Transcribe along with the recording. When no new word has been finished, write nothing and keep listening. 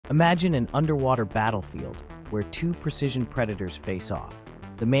Imagine an underwater battlefield where two precision predators face off.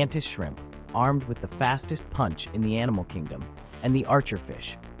 The mantis shrimp, armed with the fastest punch in the animal kingdom, and the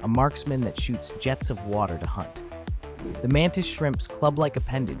archerfish, a marksman that shoots jets of water to hunt. The mantis shrimp's club-like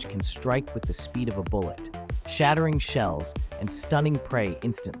appendage can strike with the speed of a bullet, shattering shells and stunning prey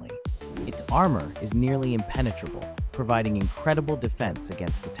instantly. Its armor is nearly impenetrable, providing incredible defense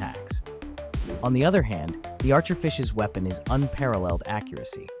against attacks. On the other hand, the archerfish's weapon is unparalleled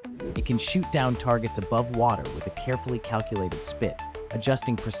accuracy. It can shoot down targets above water with a carefully calculated spit,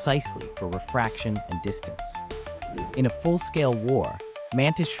 adjusting precisely for refraction and distance. In a full-scale war,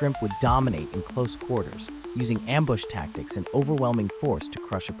 mantis shrimp would dominate in close quarters, using ambush tactics and overwhelming force to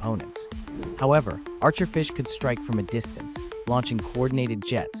crush opponents. However, archerfish could strike from a distance, launching coordinated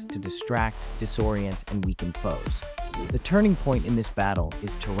jets to distract, disorient, and weaken foes. The turning point in this battle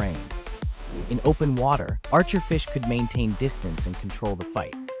is terrain. In open water, archerfish could maintain distance and control the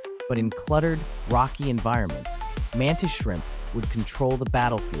fight. But in cluttered, rocky environments, mantis shrimp would control the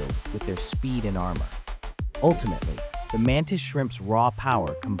battlefield with their speed and armor. Ultimately, the mantis shrimp's raw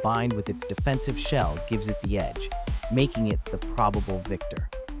power combined with its defensive shell gives it the edge, making it the probable victor.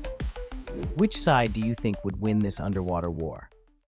 Which side do you think would win this underwater war?